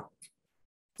Holyoke?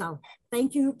 So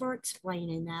thank you for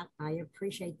explaining that. I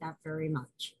appreciate that very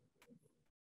much.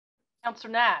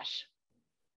 Councilor Nash.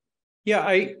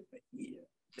 Yeah,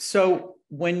 so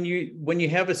when you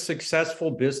have a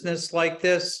successful business like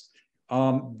this,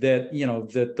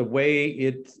 that the way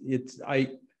it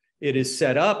is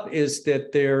set up is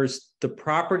that there's the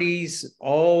properties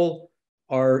all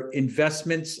are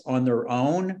investments on their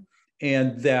own,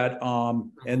 and that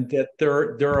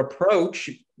their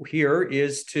approach here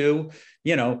is to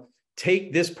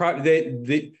take this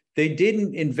property. They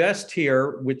didn't invest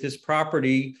here with this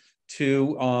property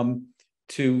to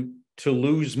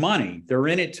lose money. They're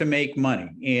in it to make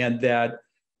money, and that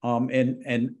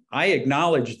and I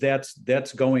acknowledge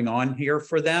that's going on here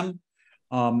for them,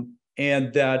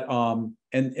 and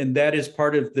that is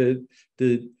part of the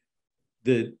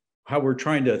how we're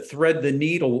trying to thread the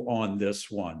needle on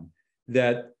this one,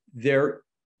 that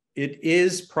it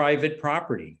is private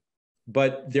property,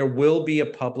 but there will be a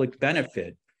public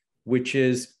benefit, which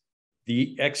is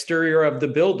the exterior of the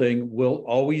building will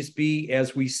always be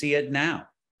as we see it now.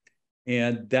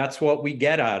 And that's what we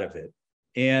get out of it.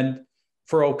 And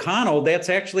for O'Connell, that's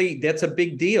a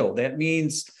big deal. That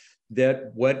means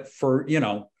that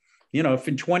if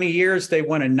in 20 years they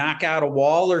want to knock out a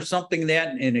wall or something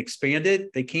and expand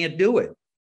it, they can't do it.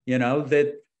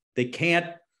 That they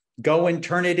can't go and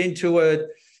turn it into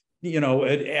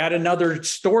add another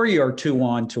story or two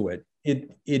onto it.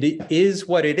 It is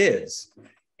what it is.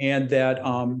 And that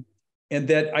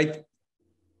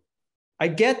I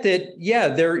get that, yeah,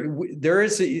 there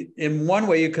is, in one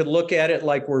way you could look at it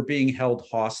like we're being held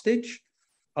hostage.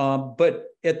 But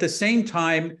at the same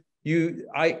time,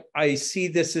 I see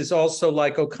this as also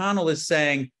like O'Connell is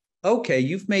saying, okay,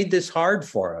 you've made this hard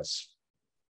for us.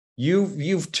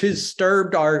 You've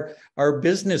disturbed our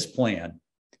business plan.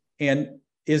 And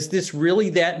is this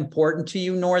really that important to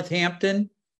you,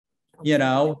 Northampton?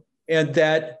 And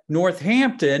that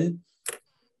Northampton,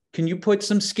 can you put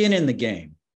some skin in the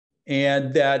game?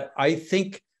 And that I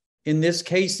think in this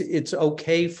case, it's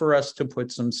okay for us to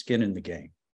put some skin in the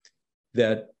game.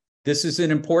 That this is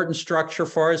an important structure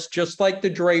for us, just like the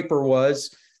Draper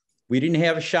was. We didn't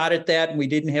have a shot at that, and we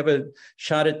didn't have a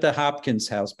shot at the Hopkins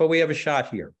house, but we have a shot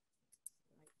here.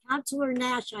 Councilor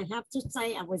Nash, I have to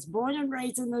say, I was born and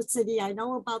raised in the city. I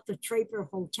know about the Draper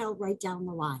Hotel right down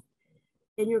the line.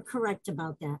 And you're correct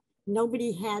about that.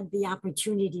 Nobody had the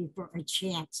opportunity for a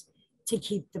chance to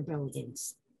keep the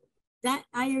buildings. That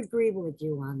I agree with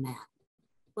you on that.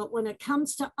 But when it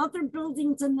comes to other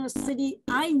buildings in the city,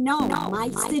 I know my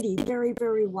city very,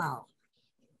 very well.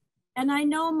 And I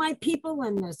know my people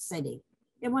in this city.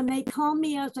 And when they call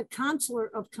me as a counselor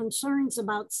of concerns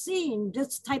about seeing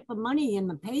this type of money in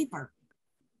the paper,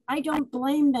 I don't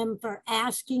blame them for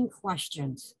asking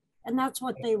questions. And that's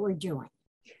what they were doing.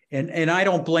 And I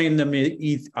don't blame them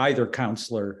either,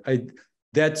 Counselor.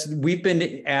 We've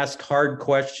been asked hard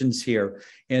questions here,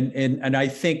 and I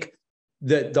think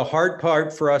that the hard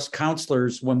part for us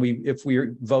counselors, if we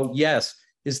vote yes,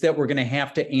 is that we're going to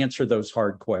have to answer those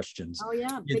hard questions. Oh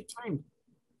yeah, big time.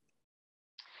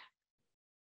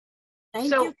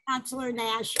 Thank you, Councilor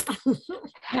Nash.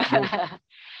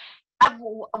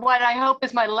 What I hope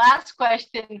is my last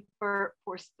question for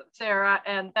Sarah,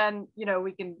 and then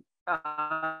we can.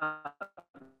 I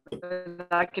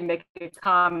can make a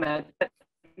comment.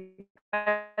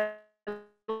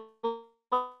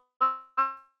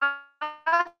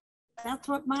 That's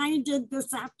what mine did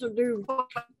this afternoon.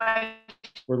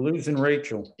 We're losing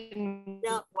Rachel.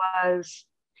 Was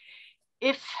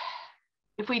if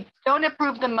we don't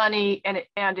approve the money and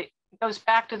it goes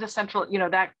back to the central, you know,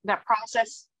 that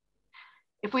process,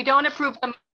 if we don't approve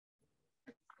them,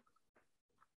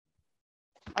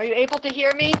 are you able to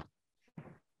hear me?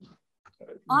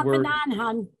 Off and on,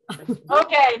 hon.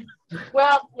 Okay,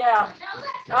 well, yeah.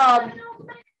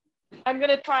 I'm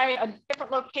gonna try a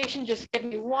different location. Just give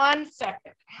me 1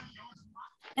 second.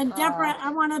 And Deborah,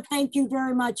 I want to thank you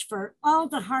very much for all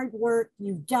the hard work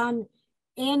you've done,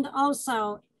 and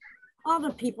also all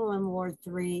the people in Ward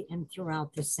 3 and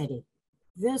throughout the city.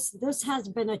 This has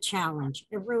been a challenge.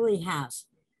 It really has.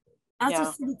 As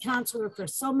a city councilor for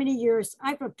so many years,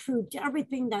 I've approved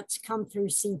everything that's come through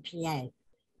CPA.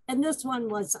 And this one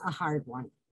was a hard one.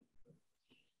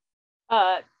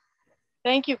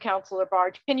 Thank you, Councilor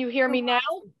Barge. Can you hear me now?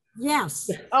 Yes.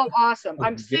 Oh, awesome.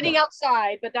 I'm sitting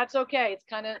outside, but that's okay. It's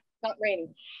kind of not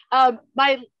raining.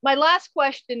 My last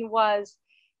question was,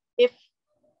 if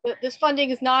this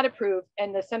funding is not approved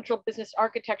and the Central Business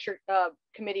Architecture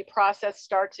Committee process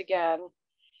starts again,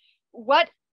 what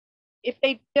if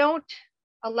they don't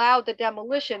allow the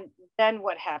demolition, then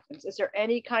what happens? Is there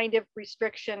any kind of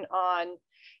restriction on,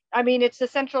 I mean, it's the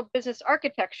Central Business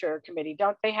Architecture Committee.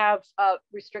 Don't they have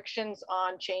restrictions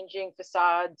on changing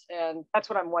facades? And that's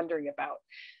what I'm wondering about.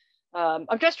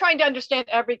 I'm just trying to understand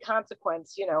every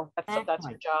consequence, you know, that's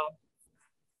your job.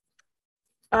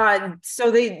 So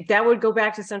that would go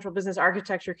back to Central Business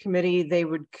Architecture Committee. They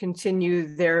would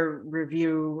continue their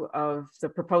review of the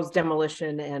proposed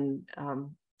demolition and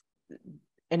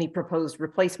any proposed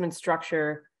replacement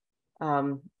structure.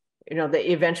 You know,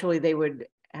 eventually they would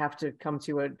have to come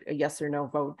to a yes or no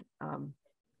vote.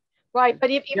 Right, but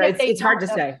if it's hard to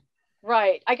say.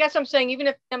 Right, I guess I'm saying even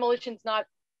if demolition's not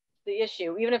the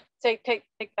issue, even if say take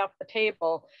that off the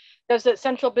table, does the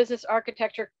Central Business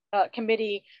Architecture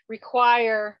Committee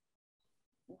require,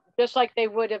 just like they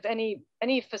would of any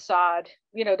facade,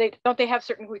 you know, they have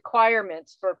certain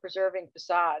requirements for preserving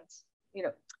facades, you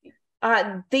know?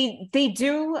 They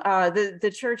do.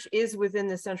 The church is within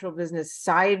the Central Business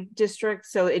Side District,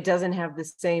 so it doesn't have the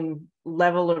same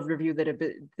level of review that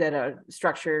a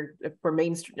structure for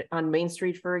on Main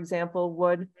Street, for example,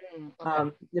 would.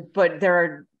 Okay. But there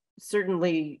are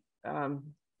certainly, you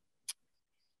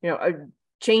know,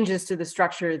 changes to the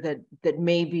structure that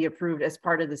may be approved as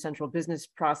part of the central business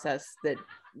process that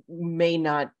may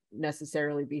not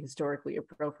necessarily be historically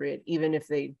appropriate, even if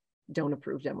they don't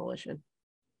approve demolition.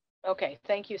 Okay,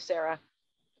 thank you, Sarah.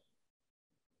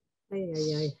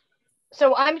 Aye.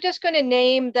 So I'm just going to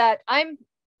name that I'm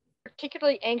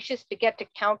particularly anxious to get to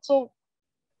council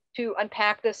to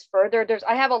unpack this further.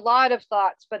 I have a lot of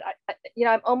thoughts, but you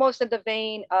know, I'm almost in the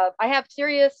vein of, I have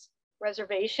serious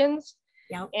reservations.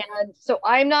 Yep. And so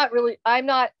I'm not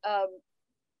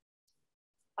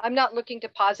looking to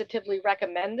positively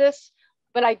recommend this.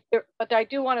 But I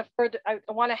do want to I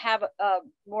want to have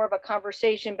more of a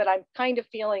conversation, but I'm kind of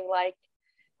feeling like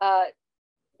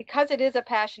because it is a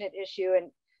passionate issue, and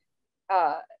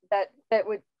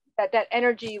that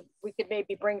energy we could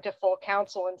maybe bring to full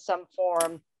council in some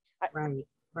form. Right.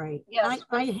 Yes.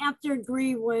 I have to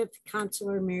agree with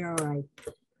Councilor Maori.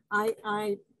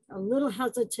 I a little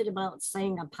hesitant about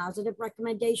saying a positive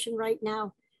recommendation right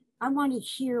now. I want to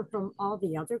hear from all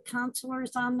the other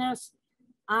councilors on this.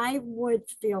 I would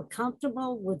feel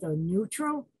comfortable with a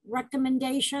neutral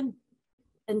recommendation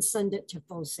and send it to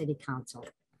full city council.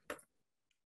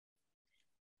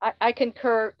 I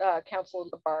concur, Councilor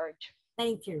Labarge.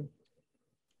 Thank you.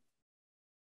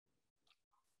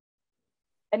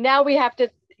 And now we have to,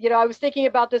 you know, I was thinking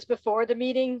about this before the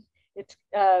meeting. It's,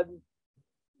 you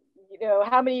know,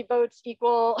 how many votes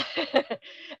equal?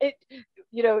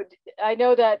 You know, I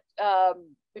know that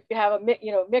if you have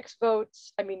mixed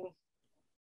votes, I mean,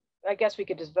 I guess we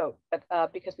could just vote,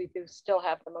 but because we do still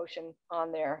have the motion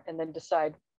on there, and then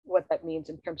decide what that means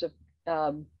in terms of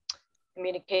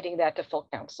communicating that to full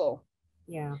council.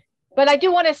 Yeah. But I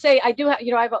do want to say, I do have,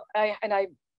 you know, I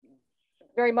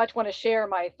very much want to share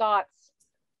my thoughts,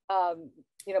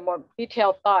 you know, more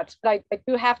detailed thoughts, but I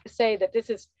do have to say that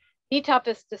this is the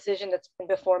toughest decision that's been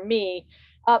before me,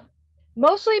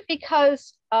 mostly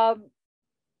because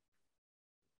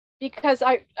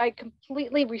I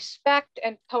completely respect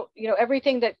and, you know,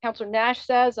 everything that Councilor Nash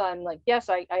says. I'm like, yes,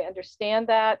 I understand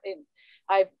that. And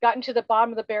I've gotten to the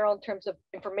bottom of the barrel in terms of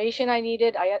information I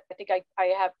needed. I think I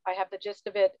have the gist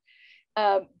of it.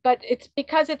 But it's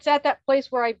because it's at that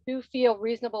place where I do feel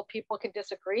reasonable people can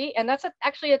disagree. And that's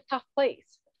actually a tough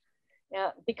place.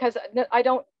 Yeah, because I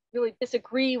don't really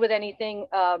disagree with anything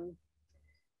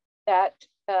that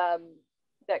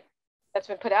that's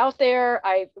been put out there.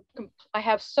 I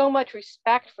have so much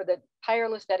respect for the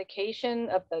tireless dedication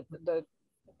of the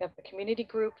community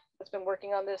group that's been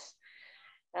working on this.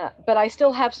 But I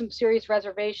still have some serious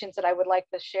reservations that I would like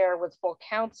to share with full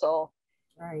council.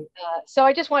 Right. So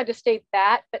I just wanted to state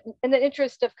that, but in the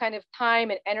interest of kind of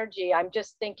time and energy, I'm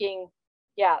just thinking,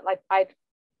 yeah, like I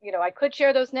could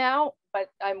share those now, but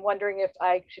I'm wondering if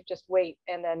I should just wait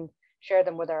and then share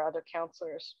them with our other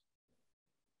counselors.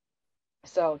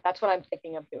 So that's what I'm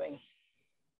thinking of doing.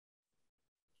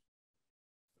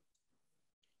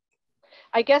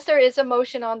 I guess there is a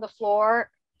motion on the floor.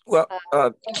 Well,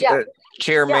 yeah.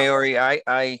 Chair Yeah. Maori,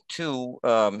 I too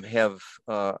have,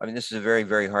 I mean, this is a very,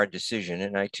 very hard decision,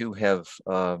 and I too have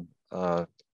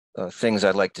things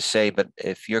I'd like to say, but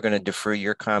if you're going to defer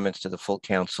your comments to the full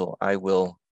council, I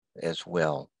will as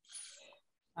well.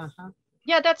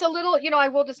 Yeah, that's a little, I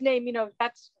will just name,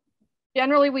 that's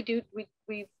generally we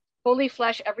fully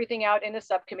flesh everything out in a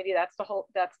subcommittee. That's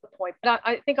the point. But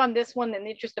I think on this one, in the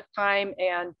interest of time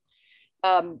and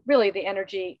really the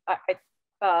energy,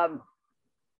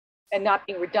 and not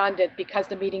being redundant, because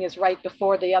the meeting is right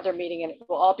before the other meeting and it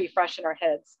will all be fresh in our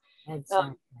heads.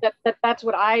 That's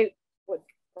what I would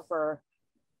prefer.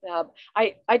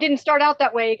 I didn't start out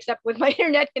that way, except with my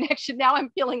internet connection. Now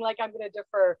I'm feeling like I'm going to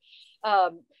defer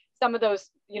some of those,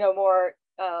 more,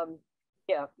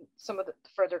 some of the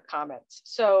further comments.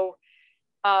 So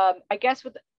I guess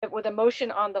with a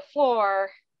motion on the floor,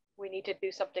 we need to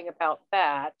do something about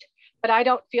that. But I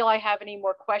don't feel I have any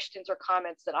more questions or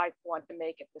comments that I want to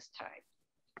make at this time.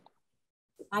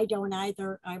 I don't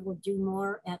either. I will do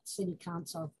more at City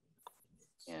Council.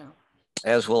 Yeah.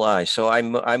 As will I. So I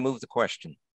move the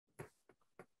question.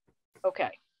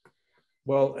 Okay.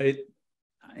 Well,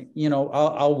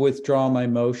 I'll withdraw my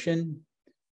motion,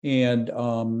 and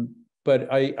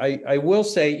but I will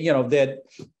say, that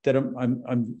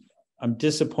I'm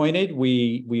disappointed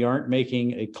we aren't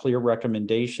making a clear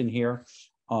recommendation here.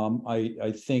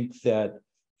 I think that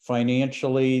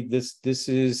financially this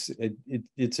is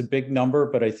it's a big number,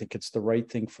 but I think it's the right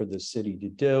thing for the city to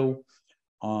do.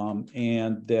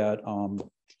 And that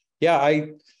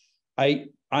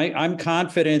I'm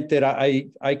confident that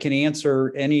I can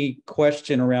answer any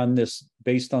question around this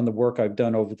based on the work I've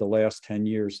done over the last 10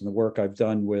 years and the work I've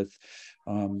done with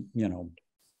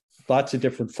lots of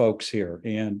different folks here,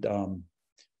 and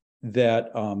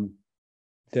that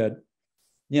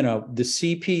the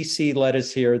CPC led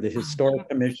us here, the Historic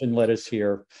Commission led us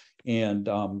here. And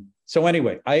so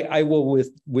anyway, I will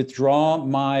withdraw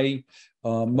my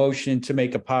motion to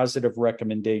make a positive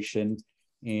recommendation,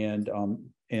 and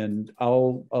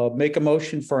I'll make a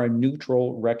motion for a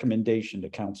neutral recommendation to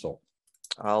council.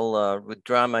 I'll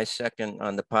withdraw my second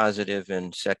on the positive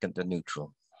and second the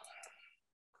neutral.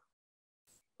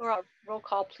 Laura, roll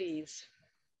call, please.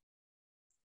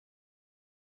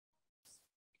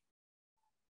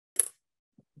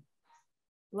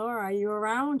 Laura, are you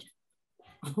around?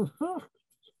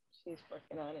 She's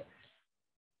working on it.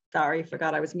 Sorry,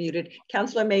 forgot I was muted.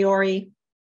 Councillor Maori.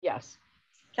 Yes.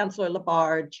 Councillor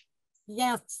Labarge.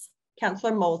 Yes.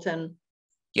 Councillor Moulton.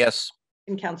 Yes.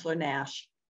 And Councillor Nash.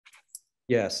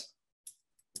 Yes.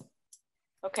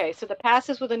 Okay, so the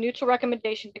passes with a neutral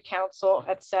recommendation to council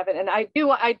at 7. And I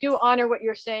do honor what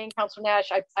you're saying, Councillor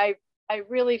Nash. I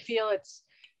really feel it's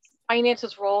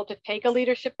finance's role to take a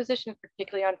leadership position,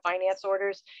 particularly on finance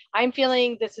orders. I'm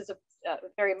feeling this is a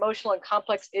very emotional and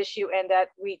complex issue, and that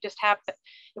we just have to,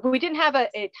 if we didn't have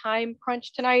a time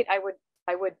crunch tonight, I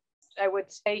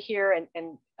would stay here and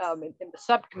in the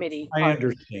subcommittee. I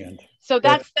understand. So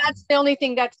that's the only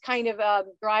thing that's kind of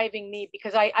driving me,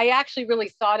 because I actually really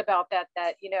thought about that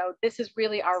this is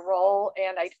really our role,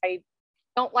 and I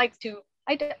don't like to,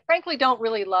 frankly don't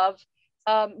really love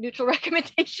neutral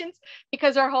recommendations,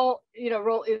 because our whole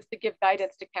role is to give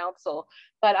guidance to council.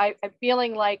 But I'm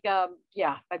feeling like I'm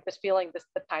just feeling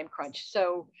the time crunch.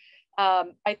 So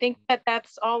I think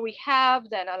that's all we have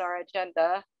then on our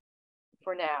agenda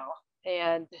for now.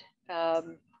 And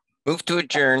move to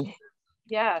adjourn.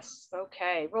 Yes.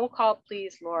 Okay. Roll call,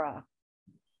 please, Laura.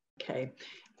 Okay.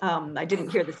 I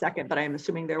didn't hear the second, but I'm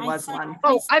assuming there was one.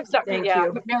 Oh, I'm sorry. Thank yeah,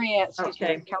 you. Mary Ann, excuse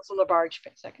me. Councilor Labarge,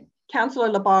 second.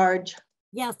 Councillor Labarge.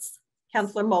 Yes.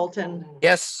 Councillor Moulton.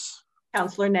 Yes.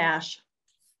 Councillor Nash.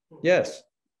 Yes.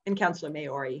 And Councillor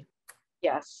Maori.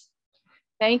 Yes.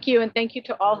 Thank you. And thank you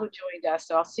to all who joined us.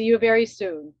 So I'll see you very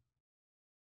soon.